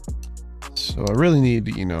So I really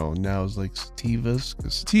need, now is like sativas,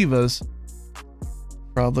 because sativas,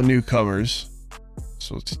 for all the newcomers,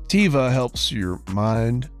 so sativa helps your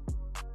mind